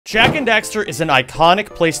Jak and Daxter is an iconic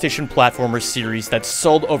PlayStation platformer series that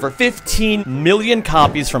sold over 15 million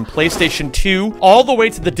copies from PlayStation 2 all the way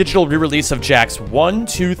to the digital re-release of Jak's 1,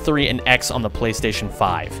 2, 3, and X on the PlayStation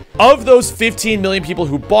 5. Of those 15 million people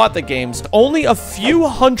who bought the games, only a few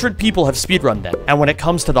hundred people have speedrun them. And when it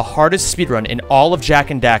comes to the hardest speedrun in all of Jak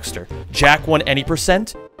and Daxter, Jak won any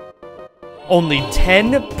percent? Only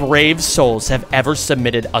 10 brave souls have ever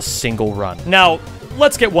submitted a single run. Now,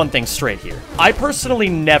 let's get one thing straight here. I personally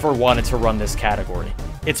never wanted to run this category.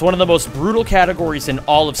 It's one of the most brutal categories in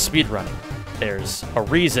all of speedrunning. There's a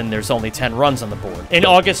reason there's only 10 runs on the board. In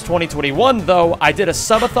August 2021, though, I did a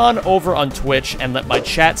subathon over on Twitch and let my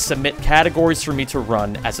chat submit categories for me to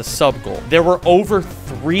run as a sub goal. There were over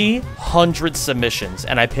 300 submissions,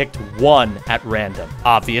 and I picked one at random.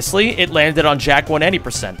 Obviously, it landed on Jak won any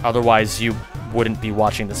percent, otherwise you wouldn't be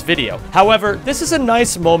watching this video. However, this is a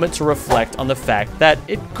nice moment to reflect on the fact that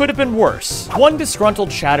it could have been worse. One disgruntled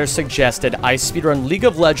chatter suggested I speedrun League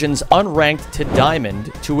of Legends unranked to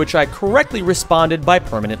Diamond, to which I correctly responded by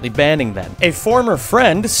permanently banning them. A former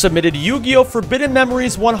friend submitted Yu-Gi-Oh! Forbidden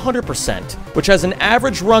Memories 100%, which has an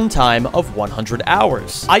average runtime of 100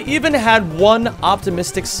 hours. I even had one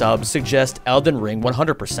optimistic sub suggest Elden Ring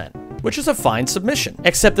 100%, which is a fine submission,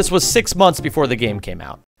 except this was 6 months before the game came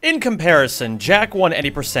out. In comparison, Jak won any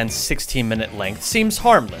percent's 16-minute length seems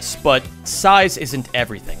harmless, but size isn't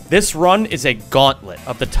everything. This run is a gauntlet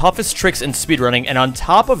of the toughest tricks in speedrunning, and on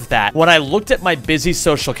top of that, when I looked at my busy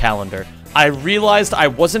social calendar, I realized I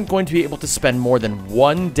wasn't going to be able to spend more than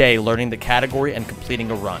 1 day learning the category and completing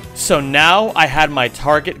a run. So now I had my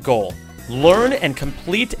target goal: learn and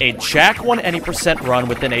complete a Jak won any percent run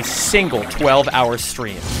within a single 12-hour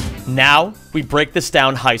stream. Now, we break this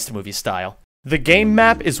down heist movie style. The game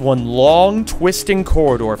map is one long, twisting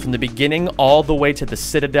corridor from the beginning all the way to the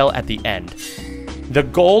Citadel at the end. The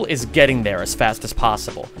goal is getting there as fast as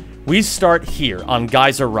possible. We start here on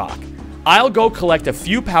Geyser Rock. I'll go collect a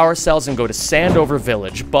few power cells and go to Sandover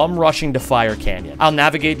Village, bum rushing to Fire Canyon. I'll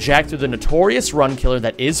navigate Jak through the notorious run killer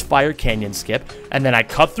that is Fire Canyon Skip, and then I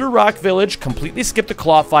cut through Rock Village, completely skip the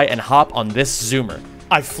claw fight, and hop on this zoomer.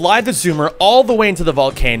 I fly the zoomer all the way into the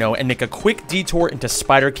volcano and make a quick detour into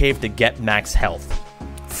Spider Cave to get max health.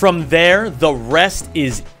 From there, the rest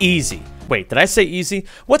is easy. Wait, did I say easy?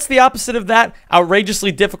 What's the opposite of that?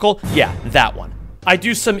 Outrageously difficult? Yeah, that one. I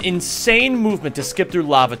do some insane movement to skip through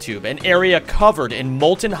Lava Tube, an area covered in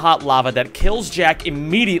molten hot lava that kills Jak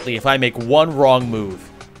immediately if I make one wrong move.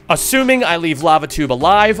 Assuming I leave Lava Tube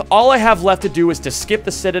alive, all I have left to do is to skip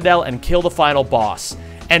the Citadel and kill the final boss.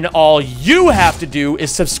 And all you have to do is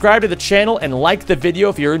subscribe to the channel and like the video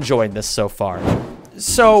if you're enjoying this so far.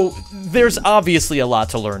 So, there's obviously a lot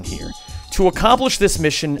to learn here. To accomplish this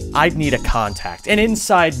mission, I'd need a contact, an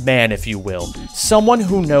inside man, if you will. Someone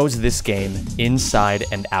who knows this game inside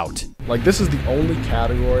and out. Like, this is the only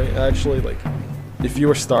category, actually, like, if you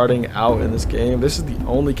were starting out in this game, this is the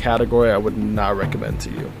only category I would not recommend to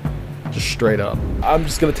you. Just straight up. I'm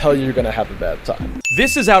just gonna tell you you're gonna have a bad time.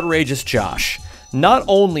 This is Outrageous Josh. Not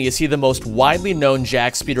only is he the most widely known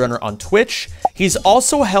Jak speedrunner on Twitch, he's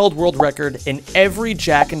also held world record in every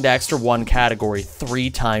Jak and Daxter 1 category 3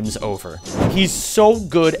 times over. He's so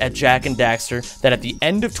good at Jak and Daxter that at the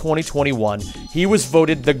end of 2021, he was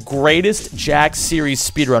voted the greatest Jak series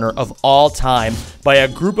speedrunner of all time by a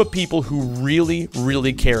group of people who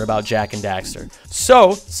really care about Jak and Daxter.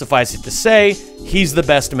 So, suffice it to say, he's the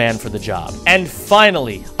best man for the job. And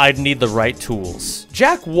finally, I'd need the right tools.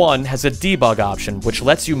 Jak 1 has a debug option which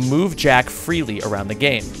lets you move Jak freely around the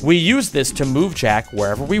game. We use this to move Jak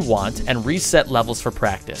wherever we want and reset levels for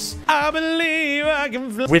practice. I believe I can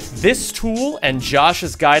fly. With this tool and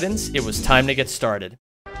Josh's guidance, it was time to get started.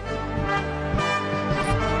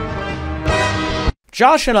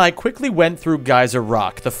 Josh and I quickly went through Geyser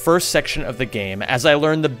Rock, the first section of the game, as I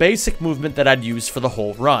learned the basic movement that I'd use for the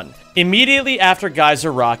whole run. Immediately after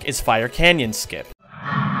Geyser Rock is Fire Canyon Skip.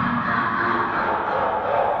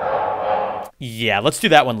 Yeah, let's do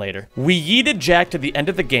that one later. We yeeted Jak to the end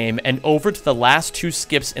of the game and over to the last 2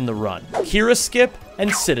 skips in the run, Kira Skip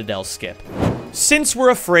and Citadel Skip. Since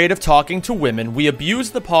we're afraid of talking to women, we abuse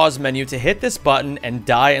the pause menu to hit this button and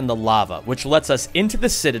die in the lava, which lets us into the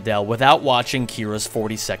Citadel without watching Kira's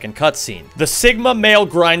 40-second cutscene. The Sigma male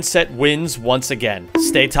grind set wins once again.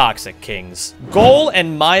 Stay toxic, kings. Goal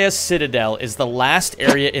and Maya's Citadel is the last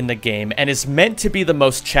area in the game and is meant to be the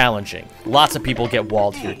most challenging. Lots of people get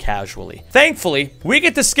walled here casually. Thankfully, we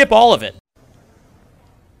get to skip all of it.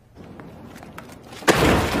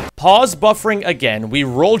 Pause buffering again, we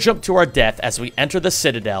roll jump to our death as we enter the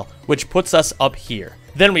Citadel, which puts us up here.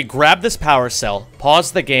 Then we grab this power cell,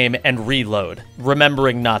 pause the game, and reload,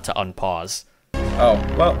 remembering not to unpause.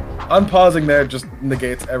 Oh, well, unpausing there just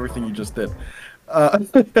negates everything you just did.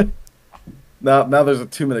 Now there's a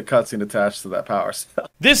 2-minute cutscene attached to that power cell.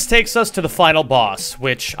 This takes us to the final boss,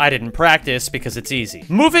 which I didn't practice because it's easy.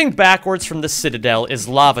 Moving backwards from the Citadel is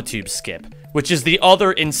Lava Tube Skip, which is the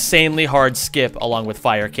other insanely hard skip along with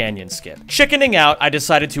Fire Canyon Skip. Chickening out, I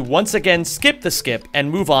decided to once again skip the skip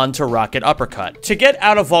and move on to Rocket Uppercut. To get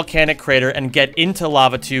out of Volcanic Crater and get into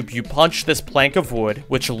Lava Tube, you punch this plank of wood,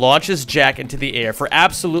 which launches Jack into the air for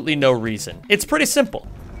absolutely no reason. It's pretty simple.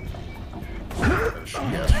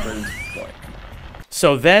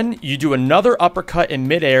 So then, you do another uppercut in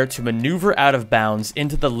midair to maneuver out of bounds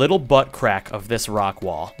into the little butt crack of this rock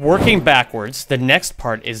wall. Working backwards, the next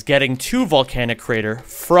part is getting to Volcanic Crater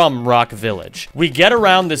from Rock Village. We get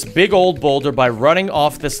around this big old boulder by running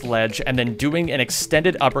off this ledge and then doing an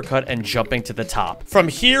extended uppercut and jumping to the top. From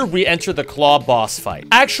here, we enter the Claw boss fight.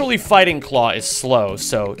 Actually, fighting Claw is slow,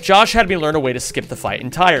 so Josh had me learn a way to skip the fight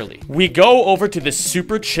entirely. We go over to this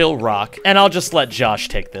super chill rock, and I'll just let Josh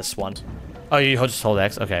take this one. Oh, you just hold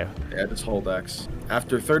X? Okay. Yeah, just hold X.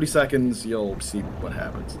 After 30 seconds, you'll see what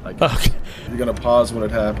happens. Like, okay. You're gonna pause when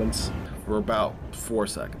it happens for about 4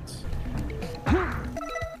 seconds.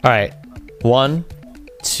 Alright. 1,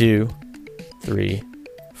 2, 3,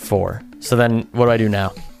 4. So then, what do I do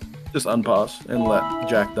now? Just unpause and let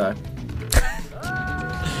Jack die.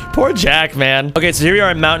 Poor Jack, man. Okay, so here we are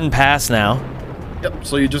at Mountain Pass now. Yep,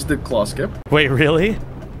 so you just did Claw Skip. Wait, really?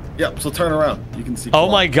 Yep, so turn around. You can see Claw. Claw.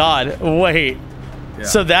 Oh my god, wait. Yeah.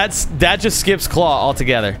 So that just skips Claw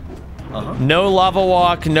altogether. Uh-huh. No lava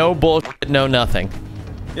walk, no bullshit, no nothing.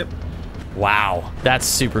 Yep. Wow, that's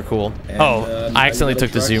super cool. And, I accidentally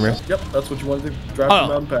took the zoomer. Yep, that's what you want to do. Drive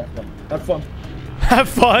the mountain path. Have fun. Have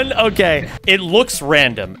fun? Okay. It looks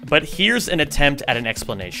random, but here's an attempt at an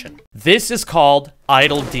explanation. This is called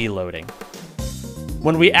idle deloading.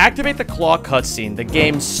 When we activate the Claw cutscene, the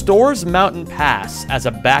game stores Mountain Pass as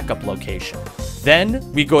a backup location.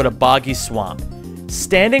 Then, we go to Boggy Swamp.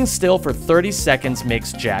 Standing still for 30 seconds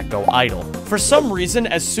makes Jack go idle. For some reason,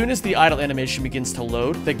 as soon as the idle animation begins to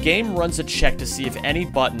load, the game runs a check to see if any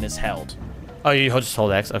button is held. Oh, you just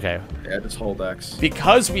hold X? Okay. Yeah, just hold X.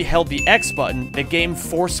 Because we held the X button, the game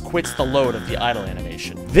force quits the load of the idle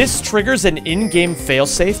animation. This triggers an in-game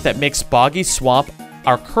failsafe that makes Boggy Swamp,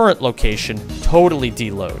 our current location, totally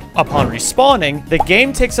deload. Upon respawning, the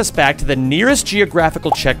game takes us back to the nearest geographical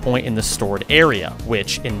checkpoint in the stored area,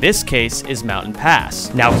 which, in this case, is Mountain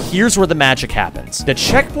Pass. Now here's where the magic happens. The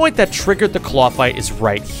checkpoint that triggered the Claw fight is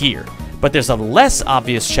right here, but there's a less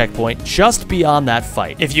obvious checkpoint just beyond that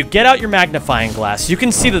fight. If you get out your magnifying glass, you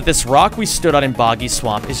can see that this rock we stood on in Boggy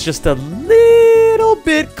Swamp is just a little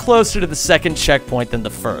bit closer to the second checkpoint than the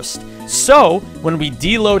first. So, when we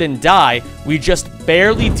deload and die, we just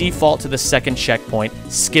barely default to the second checkpoint,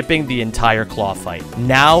 skipping the entire Claw fight.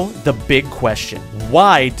 Now, the big question.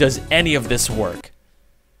 Why does any of this work?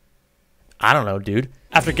 I don't know, dude.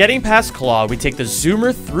 After getting past Claw, we take the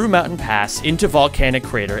zoomer through Mountain Pass into Volcanic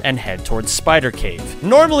Crater and head towards Spider Cave.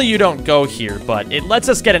 Normally you don't go here, but it lets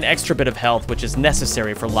us get an extra bit of health, which is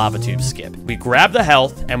necessary for Lava Tube Skip. We grab the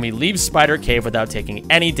health, and we leave Spider Cave without taking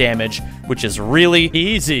any damage, which is really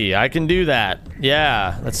easy. I can do that.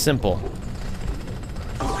 Yeah, that's simple.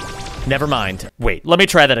 Never mind. Wait, let me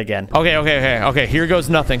try that again. Okay, here goes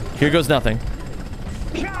nothing. Here goes nothing.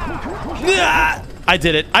 I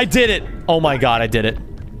did it. I did it. Oh my god, I did it.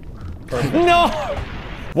 No!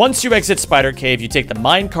 Once you exit Spider Cave, you take the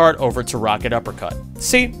minecart over to Rocket Uppercut.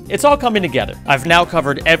 See, it's all coming together. I've now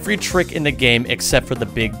covered every trick in the game except for the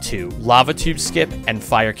big two, Lava Tube Skip and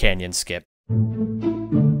Fire Canyon Skip.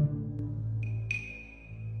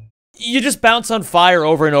 You just bounce on fire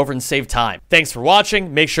over and over and save time. Thanks for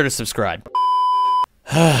watching. Make sure to subscribe.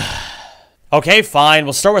 Okay, fine.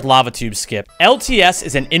 We'll start with Lava Tube Skip. LTS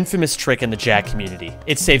is an infamous trick in the Jack community.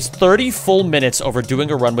 It saves 30 full minutes over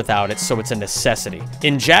doing a run without it, so it's a necessity.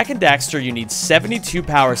 In Jak and Daxter, you need 72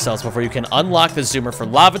 power cells before you can unlock the zoomer for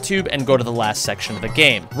Lava Tube and go to the last section of the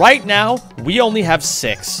game. Right now, we only have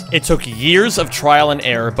 6. It took years of trial and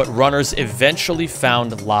error, but runners eventually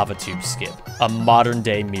found Lava Tube Skip, a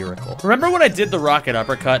modern-day miracle. Remember when I did the Rocket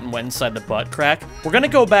Uppercut and went inside the butt crack? We're gonna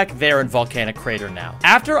go back there in Volcanic Crater now.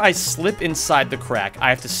 After I slip inside the crack, I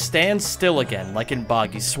have to stand still again, like in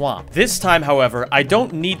Boggy Swamp. This time, however, I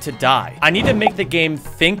don't need to die. I need to make the game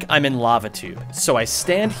think I'm in Lava Tube. So I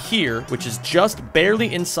stand here, which is just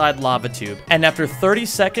barely inside Lava Tube, and after 30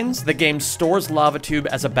 seconds, the game stores Lava Tube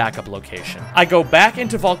as a backup location. I go back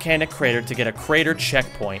into Volcanic Crater to get a crater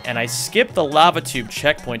checkpoint, and I skip the Lava Tube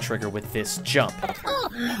checkpoint trigger with this jump. Oh,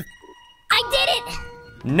 I did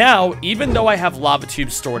it! Now, even though I have lava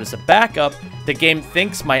tubes stored as a backup, the game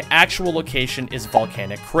thinks my actual location is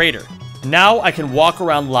Volcanic Crater. Now I can walk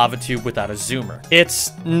around lava tube without a zoomer.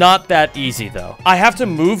 It's not that easy though. I have to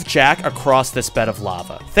move Jack across this bed of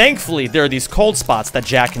lava. Thankfully, there are these cold spots that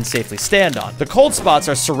Jack can safely stand on. The cold spots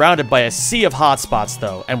are surrounded by a sea of hot spots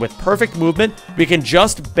though, and with perfect movement, we can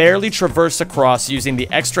just barely traverse across using the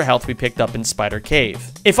extra health we picked up in Spider Cave.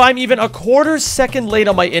 If I'm even a quarter second late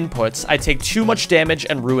on my inputs, I take too much damage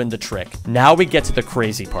and ruin the trick. Now we get to the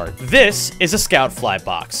crazy part. This is a Scout Fly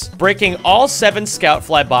box. Breaking all 7 Scout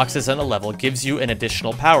Fly boxes in a level gives you an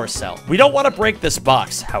additional power cell. We don't want to break this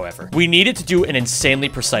box, however. We need it to do an insanely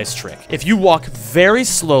precise trick. If you walk very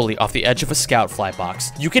slowly off the edge of a Scout Fly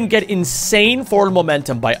box, you can get insane forward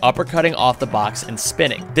momentum by uppercutting off the box and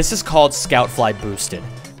spinning. This is called Scout Fly Boosted.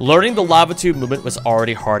 Learning the lava tube movement was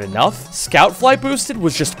already hard enough. Scout Fly Boosted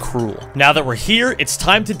was just cruel. Now that we're here, it's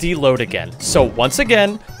time to deload again. So once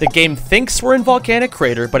again, the game thinks we're in Volcanic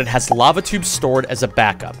Crater, but it has lava tubes stored as a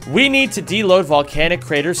backup. We need to deload Volcanic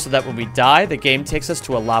Crater so that when we die, the game takes us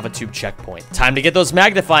to a lava tube checkpoint. Time to get those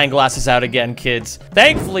magnifying glasses out again, kids.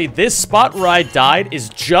 Thankfully, this spot where I died is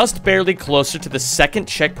just barely closer to the second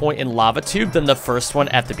checkpoint in lava tube than the first one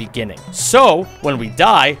at the beginning. So when we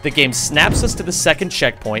die, the game snaps us to the second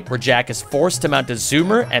checkpoint where Jack is forced to mount a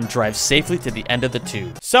zoomer and drive safely to the end of the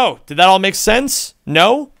tube. So, did that all make sense?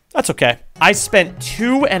 No? That's okay. I spent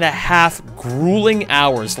 2.5 grueling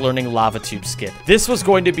hours learning lava tube skip. This was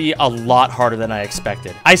going to be a lot harder than I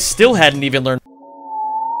expected. I still hadn't even learned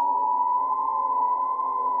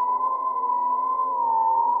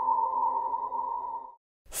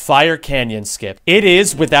Fire Canyon Skip. It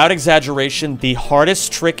is, without exaggeration, the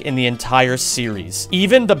hardest trick in the entire series.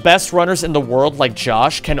 Even the best runners in the world, like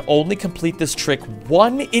Josh, can only complete this trick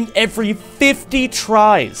 1 in every 50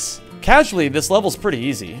 tries. Casually, this level's pretty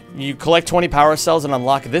easy. You collect 20 power cells and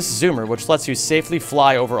unlock this zoomer, which lets you safely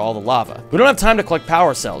fly over all the lava. We don't have time to collect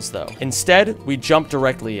power cells, though. Instead, we jump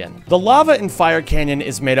directly in. The lava in Fire Canyon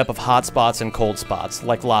is made up of hot spots and cold spots,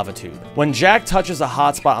 like lava tube. When Jack touches a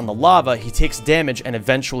hot spot on the lava, he takes damage and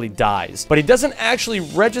eventually dies. But he doesn't actually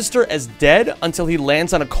register as dead until he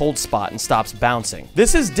lands on a cold spot and stops bouncing.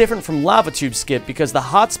 This is different from lava tube skip because the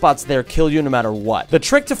hot spots there kill you no matter what. The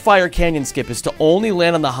trick to Fire Canyon skip is to only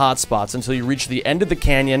land on the hot spot until you reach the end of the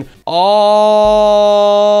canyon all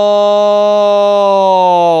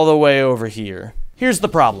the way over here. Here's the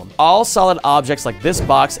problem. All solid objects like this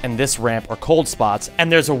box and this ramp are cold spots,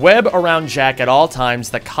 and there's a web around Jack at all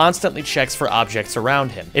times that constantly checks for objects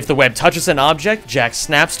around him. If the web touches an object, Jack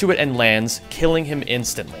snaps to it and lands, killing him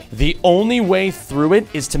instantly. The only way through it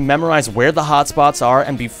is to memorize where the hotspots are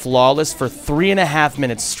and be flawless for 3.5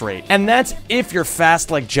 minutes straight. And that's if you're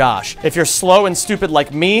fast like Josh. If you're slow and stupid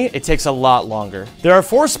like me, it takes a lot longer. There are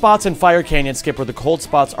 4 spots in Fire Canyon Skip where the cold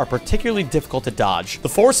spots are particularly difficult to dodge. The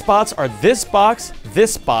 4 spots are this box,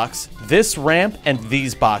 this ramp, and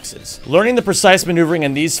these boxes. Learning the precise maneuvering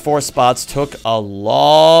in these 4 spots took a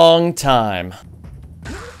long time.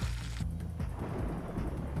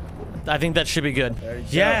 I think that should be good. There you go.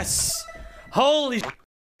 Yes! Holy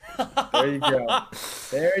There you go.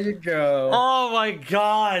 There you go. Oh my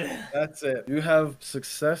god. That's it. You have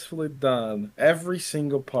successfully done every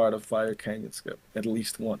single part of Fire Canyon Skip at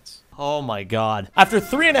least once. Oh my god. After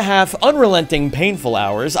 3.5 unrelenting, painful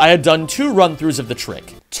hours, I had done 2 run-throughs of the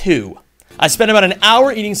trick. 2. I spent about an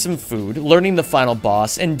hour eating some food, learning the final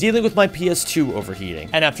boss, and dealing with my PS2 overheating.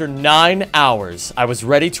 And after 9 hours, I was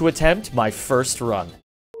ready to attempt my first run.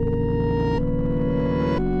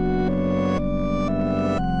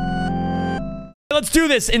 Let's do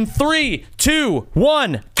this in 3, 2,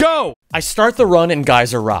 1, go! I start the run in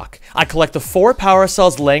Geyser Rock. I collect the 4 power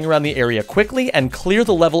cells laying around the area quickly and clear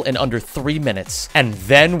the level in under 3 minutes. And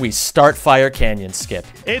then we start Fire Canyon Skip.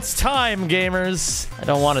 It's time, gamers. I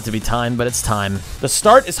don't want it to be time, but it's time. The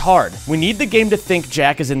start is hard. We need the game to think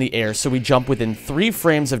Jack is in the air, so we jump within 3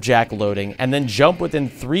 frames of Jack loading, and then jump within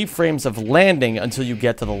 3 frames of landing until you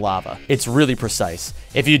get to the lava. It's really precise.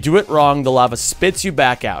 If you do it wrong, the lava spits you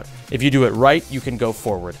back out. If you do it right, you can go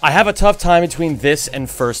forward. I have a tough time between this and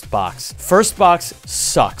first box. First box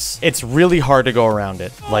sucks. It's really hard to go around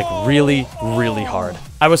it. Like, really, really hard.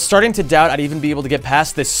 I was starting to doubt I'd even be able to get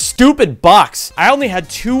past this stupid box. I only had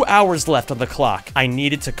 2 hours left on the clock. I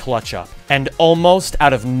needed to clutch up. And almost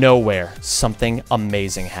out of nowhere, something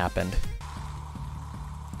amazing happened.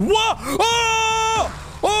 Whoa! Oh!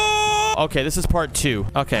 Oh! Okay, this is part 2.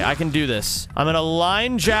 Okay, I can do this. I'm gonna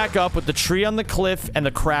line Jack up with the tree on the cliff and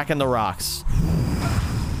the crack in the rocks.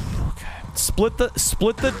 Okay. split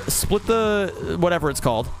the, whatever it's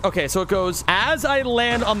called. Okay, so it goes, as I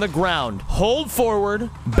land on the ground, hold forward,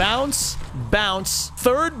 bounce, bounce,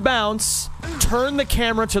 third bounce, turn the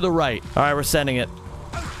camera to the right. All right, we're sending it.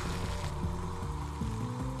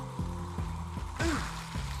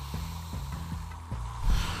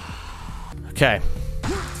 Okay,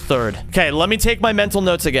 third. Okay, let me take my mental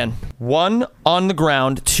notes again. 1 on the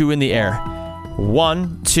ground, 2 in the air.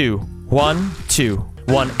 1, 2, 1, 2,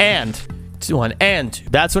 1, and 2, 1, and 2.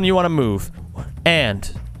 That's when you want to move. And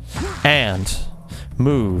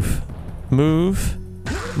move, move,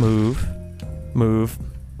 move, move.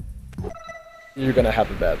 You're gonna have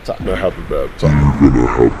a bad time.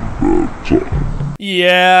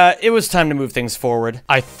 Yeah, it was time to move things forward.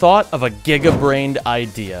 I thought of a giga-brained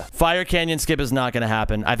idea. Fire Canyon skip is not gonna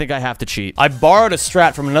happen. I think I have to cheat. I borrowed a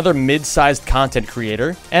strat from another mid-sized content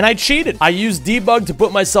creator, and I cheated. I used debug to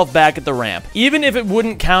put myself back at the ramp. Even if it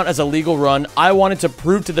wouldn't count as a legal run, I wanted to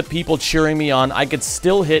prove to the people cheering me on I could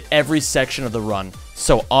still hit every section of the run.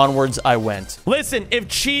 So onwards I went. Listen, if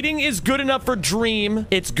cheating is good enough for Dream,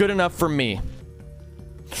 it's good enough for me.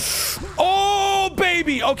 Oh,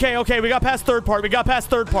 baby. Okay, okay. We got past third part. We got past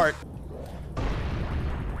third part.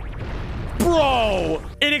 Bro,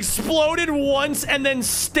 it exploded once and then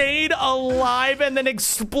stayed alive and then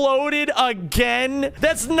exploded again.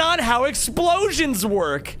 That's not how explosions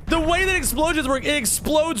work. The way that explosions work, it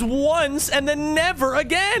explodes once and then never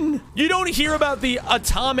again. You don't hear about the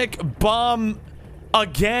atomic bomb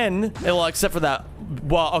again. Well, except for that.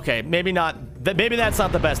 Well, okay, maybe not. Maybe that's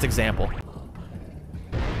not the best example.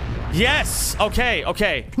 Yes. Okay.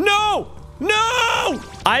 Okay. No. No.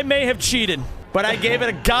 I may have cheated, but I gave it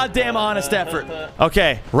a goddamn honest effort.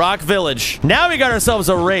 Okay. Rock Village. Now we got ourselves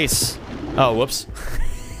a race. Oh, whoops.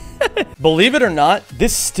 Believe it or not,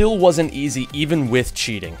 this still wasn't easy even with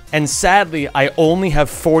cheating. And sadly, I only have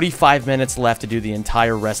 45 minutes left to do the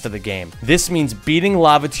entire rest of the game. This means beating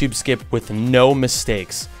Lava Tube Skip with no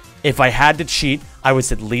mistakes. If I had to cheat, I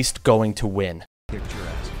was at least going to win.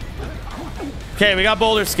 Okay, we got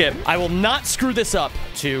Boulder Skip. I will not screw this up.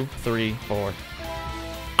 2, 3, 4.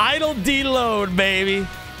 Idle deload, baby.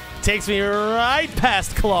 Takes me right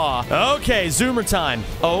past Claw. Okay, Zoomer time.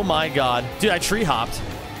 Oh my god. Dude, I tree hopped.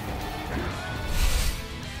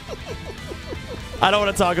 I don't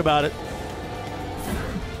want to talk about it.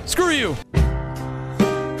 Screw you.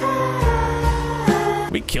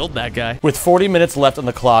 We killed that guy. With 40 minutes left on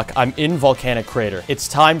the clock, I'm in Volcanic Crater. It's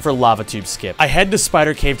time for Lava Tube Skip. I head to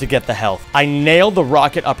Spider Cave to get the health. I nail the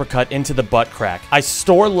rocket uppercut into the butt crack. I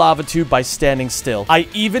store Lava Tube by standing still. I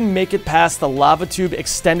even make it past the Lava Tube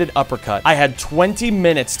extended uppercut. I had 20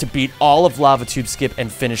 minutes to beat all of Lava Tube Skip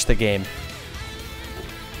and finish the game.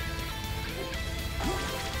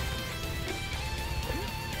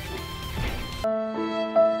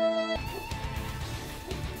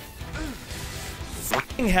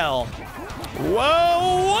 Hell.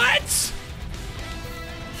 Whoa, what?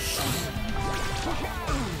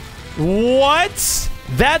 What?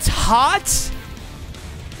 That's hot?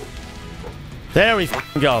 There we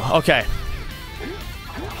go. Okay.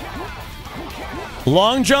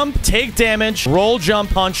 Long jump, take damage, roll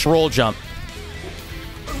jump, punch, roll jump.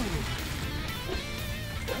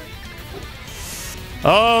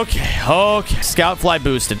 Okay, okay. Scout fly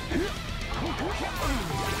boosted.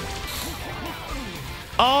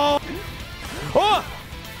 Oh! Oh!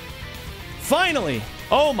 Finally!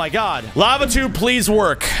 Oh my god. Lava Tube, please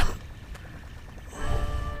work.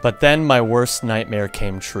 But then my worst nightmare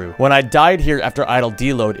came true. When I died here after idle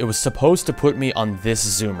deload, it was supposed to put me on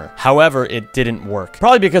this zoomer. However, it didn't work.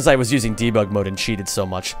 Probably because I was using debug mode and cheated so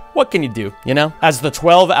much. What can you do, you know? As the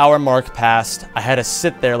 12-hour mark passed, I had to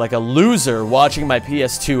sit there like a loser watching my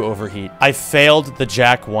PS2 overheat. I failed the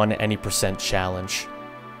Jack 1 any % challenge.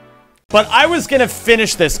 But I was gonna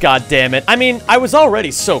finish this, goddammit. I mean, I was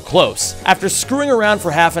already so close. After screwing around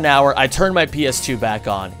for half an hour, I turned my PS2 back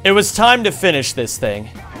on. It was time to finish this thing.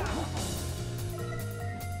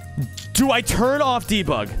 Do I turn off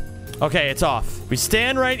debug? Okay, it's off. We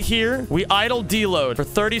stand right here. We idle deload for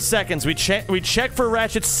 30 seconds. We check for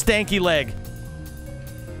Ratchet's stanky leg.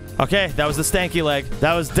 Okay, that was the stanky leg.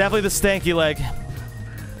 That was definitely the stanky leg.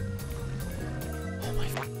 Oh my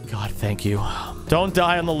god, thank you. Don't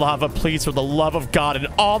die on the lava, please, for the love of God and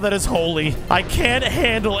all that is holy. I can't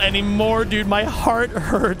handle anymore, dude. My heart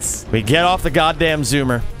hurts. We get off the goddamn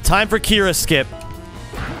zoomer. Time for Kira skip.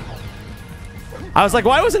 I was like,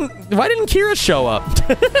 why didn't Kira show up?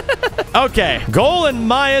 Okay, Goal and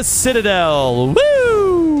Maya's Citadel.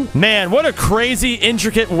 Woo! Man, what a crazy,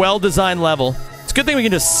 intricate, well-designed level. It's a good thing we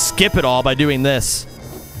can just skip it all by doing this.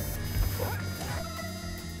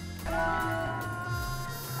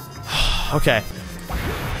 Okay.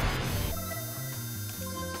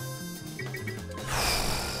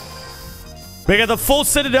 We got the full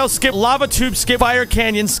Citadel skip, Lava Tube skip, Fire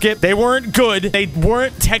Canyon skip. They weren't good. They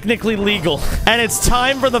weren't technically legal. And it's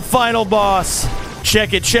time for the final boss.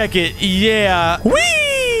 Check it, check it. Yeah.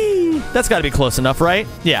 Whee! That's got to be close enough, right?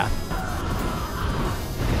 Yeah.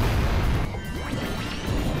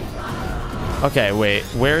 Okay, wait.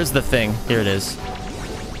 Where's the thing? Here it is.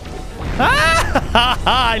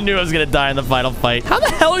 Ah! I knew I was going to die in the final fight. How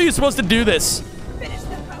the hell are you supposed to do this?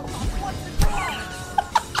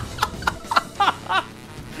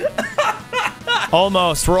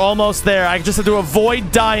 Almost. We're almost there. I just have to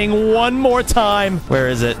avoid dying one more time. Where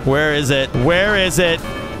is it? Where is it? Where is it?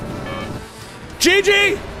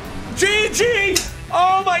 GG! GG!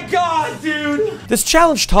 Oh my god, dude! This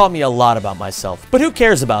challenge taught me a lot about myself, but who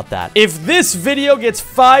cares about that? If this video gets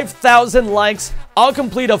 5,000 likes, I'll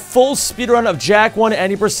complete a full speedrun of Jak 1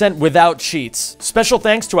 any% without cheats. Special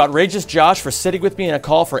thanks to Outrageous Josh for sitting with me in a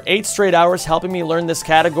call for 8 straight hours helping me learn this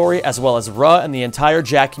category, as well as Ruh and the entire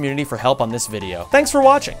Jak community for help on this video. Thanks for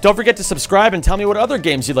watching. Don't forget to subscribe and tell me what other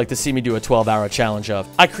games you'd like to see me do a 12-hour challenge of.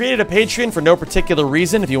 I created a Patreon for no particular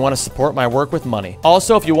reason if you want to support my work with money.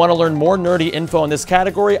 Also, if you want to learn more nerdy info on this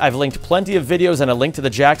category, I've linked plenty of videos and a link to the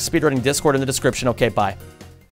Jak speedrunning Discord in the description. Okay, bye.